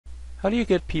How do you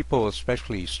get people,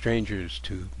 especially strangers,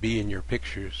 to be in your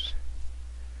pictures?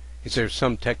 Is there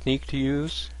some technique to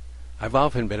use? I've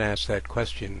often been asked that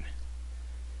question.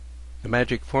 The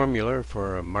magic formula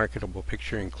for a marketable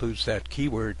picture includes that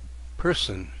keyword,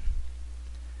 person.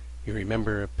 You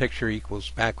remember a picture equals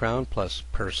background plus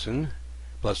person,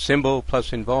 plus symbol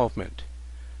plus involvement.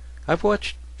 I've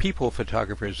watched people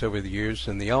photographers over the years,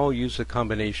 and they all use a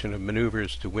combination of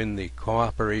maneuvers to win the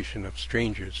cooperation of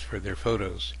strangers for their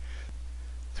photos.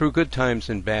 Through good times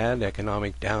and bad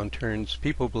economic downturns,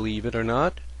 people, believe it or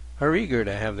not, are eager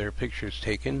to have their pictures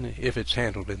taken if it's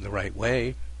handled in the right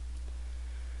way.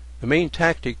 The main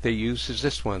tactic they use is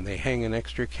this one. They hang an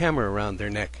extra camera around their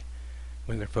neck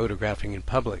when they're photographing in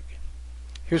public.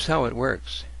 Here's how it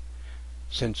works.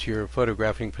 Since you're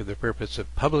photographing for the purpose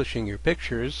of publishing your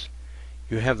pictures,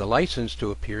 you have the license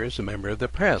to appear as a member of the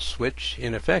press, which,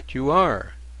 in effect, you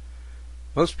are.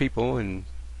 Most people in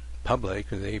public,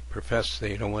 they profess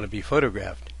they don't want to be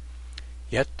photographed.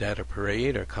 Yet, at a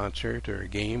parade, a concert, or a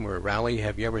game, or a rally,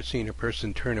 have you ever seen a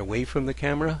person turn away from the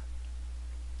camera?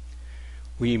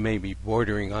 We may be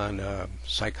bordering on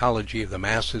psychology of the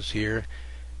masses here.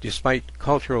 Despite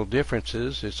cultural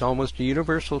differences, it's almost a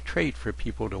universal trait for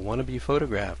people to want to be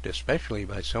photographed, especially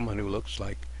by someone who looks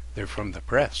like they're from the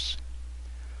press.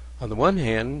 On the one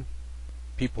hand,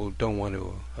 people don't want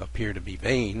to appear to be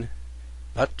vain,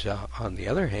 but on the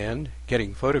other hand,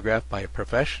 getting photographed by a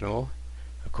professional,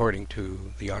 according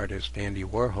to the artist Andy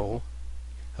Warhol,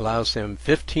 allows them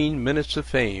 15 minutes of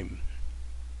fame.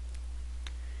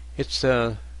 It's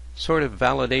a sort of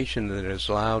validation that has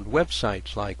allowed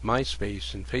websites like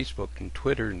MySpace and Facebook and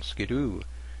Twitter and Skidoo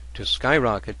to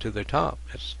skyrocket to the top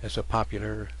as a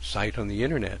popular site on the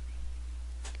internet.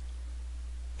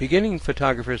 Beginning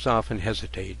photographers often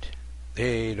hesitate.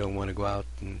 They don't want to go out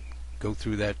and go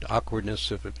through that awkwardness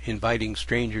of inviting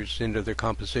strangers into their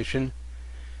composition.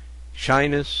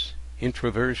 Shyness,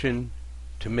 introversion,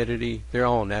 timidity, they're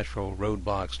all natural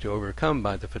roadblocks to overcome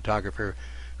by the photographer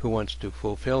who wants to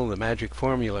fulfill the magic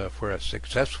formula for a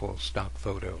successful stock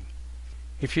photo.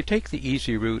 If you take the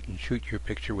easy route and shoot your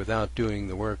picture without doing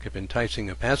the work of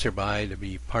enticing a passerby to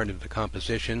be part of the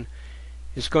composition,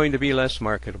 it's going to be less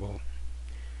marketable.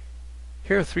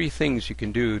 Here are 3 things you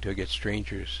can do to get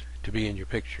strangers to be in your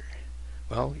picture.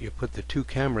 Well, you put the 2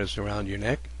 cameras around your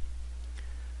neck,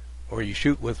 or you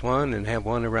shoot with one and have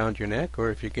one around your neck, or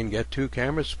if you can get 2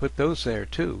 cameras, put those there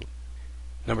too.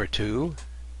 Number 2,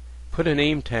 put a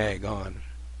name tag on.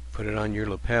 Put it on your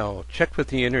lapel. Check with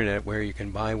the internet where you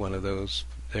can buy one of those.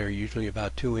 They're usually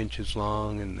about 2 inches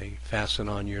long and they fasten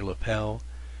on your lapel.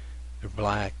 They're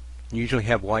black. Usually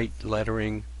have white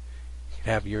lettering. You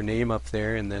can have your name up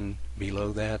there, and then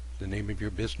below that, the name of your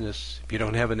business. If you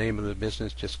don't have a name of the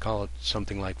business, just call it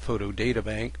something like Photo Data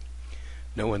Bank.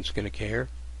 No one's going to care.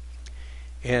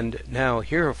 And now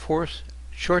here are 4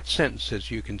 short sentences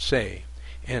you can say.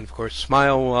 And of course,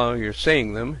 smile while you're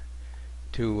saying them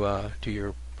to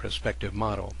your prospective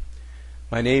model.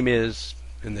 My name is,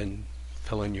 and then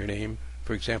fill in your name.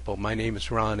 For example, my name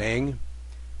is Ron Eng.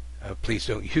 Please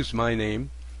don't use my name.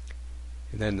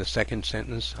 And then the second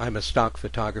sentence, I'm a stock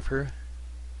photographer.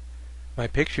 My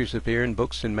pictures appear in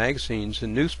books and magazines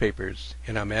and newspapers,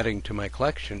 and I'm adding to my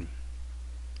collection.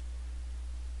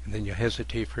 And then you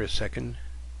hesitate for a second.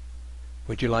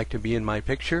 Would you like to be in my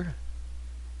picture?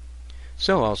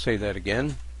 So I'll say that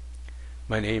again.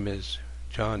 My name is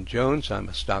John Jones. I'm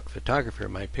a stock photographer.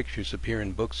 My pictures appear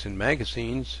in books and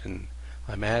magazines, and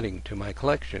I'm adding to my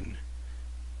collection.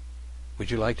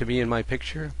 Would you like to be in my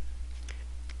picture?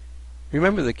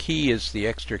 Remember, the key is the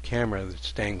extra camera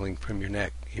that's dangling from your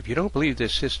neck. If you don't believe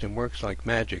this system works like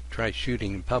magic, try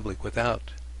shooting in public with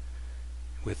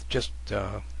just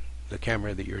the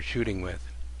camera that you're shooting with.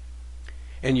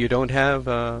 And you don't have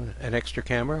an extra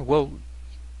camera? Well,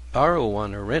 borrow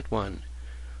one or rent one,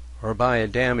 or buy a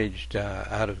damaged,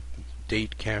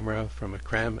 out-of-date camera from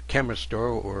a camera store,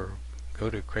 or go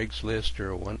to Craigslist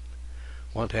or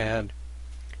Want Ad.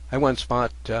 I once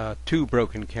bought 2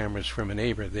 broken cameras from a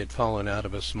neighbor that had fallen out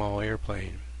of a small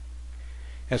airplane.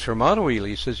 As for model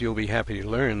releases, you'll be happy to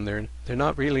learn they're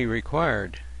not really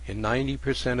required in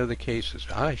 90% of the cases.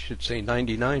 I should say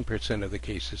 99% of the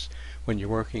cases when you're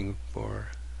working for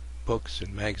books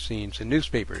and magazines and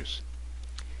newspapers.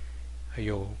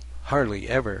 You'll hardly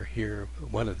ever hear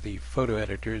one of the photo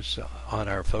editors on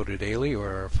our Photo Daily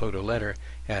or our Photo Letter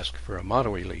ask for a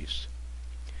model release.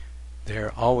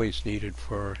 They're always needed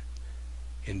for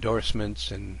endorsements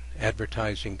and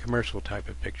advertising, commercial type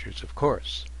of pictures, of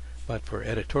course. But for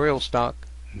editorial stock,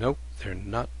 nope, they're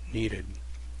not needed.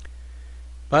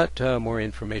 But more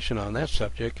information on that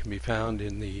subject can be found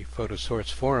in the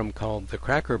Photosource forum called The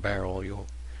Cracker Barrel. You'll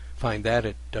find that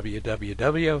at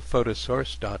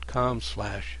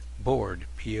www.photosource.com/board,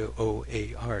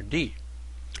 B-O-A-R-D.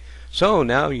 So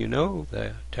now you know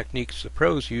the techniques the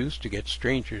pros use to get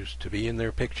strangers to be in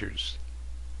their pictures.